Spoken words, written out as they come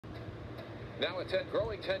Now at 10,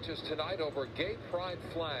 growing tensions tonight over gay pride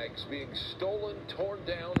flags being stolen, torn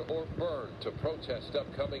down, or burned to protest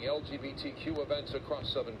upcoming LGBTQ events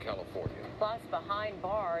across Southern California. Plus, behind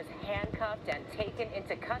bars, handcuffed and taken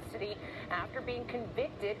into custody after being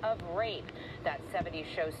convicted of rape. That 70s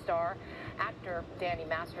show star, actor Danny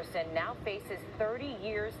Masterson, now faces 30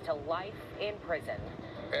 years to life in prison.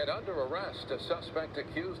 And under arrest, a suspect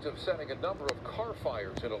accused of setting a number of car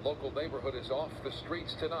fires in a local neighborhood is off the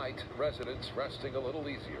streets tonight. Residents resting a little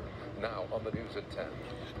easier. Now on the news at 10.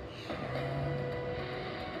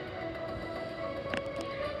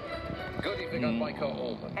 Good evening, I'm Micah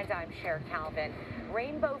Ullman. And I'm Cher Calvin.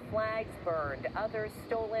 Rainbow flags burned, others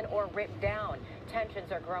stolen or ripped down.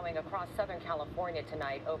 Tensions are growing across Southern California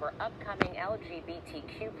tonight over upcoming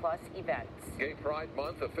LGBTQ+ events. Gay Pride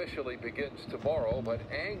Month officially begins tomorrow, but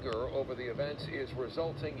anger over the events is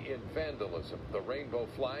resulting in vandalism. The rainbow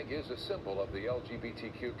flag is a symbol of the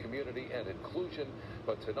LGBTQ community and inclusion,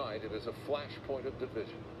 but tonight it is a flashpoint of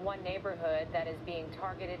division. One neighborhood that is being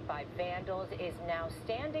targeted by vandals is now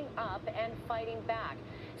standing up and fighting back.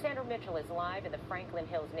 Sandra Mitchell is live in the Franklin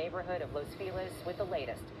Hills neighborhood of Los Feliz with the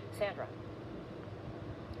latest. Sandra.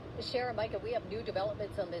 Cher and Micah, we have new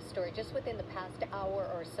developments on this story just within the past hour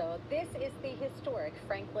or so. This is the historic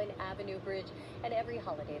Franklin Avenue Bridge, and every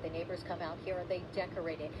holiday the neighbors come out here and they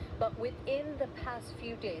decorate it. But within the past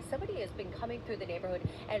few days, somebody has been coming through the neighborhood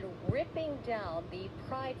and ripping down the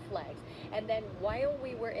pride flags. And then while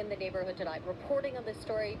we were in the neighborhood tonight reporting on this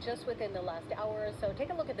story just within the last hour or so,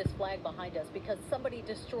 take a look at this flag behind us because somebody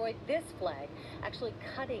destroyed this flag, actually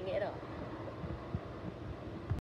cutting it up.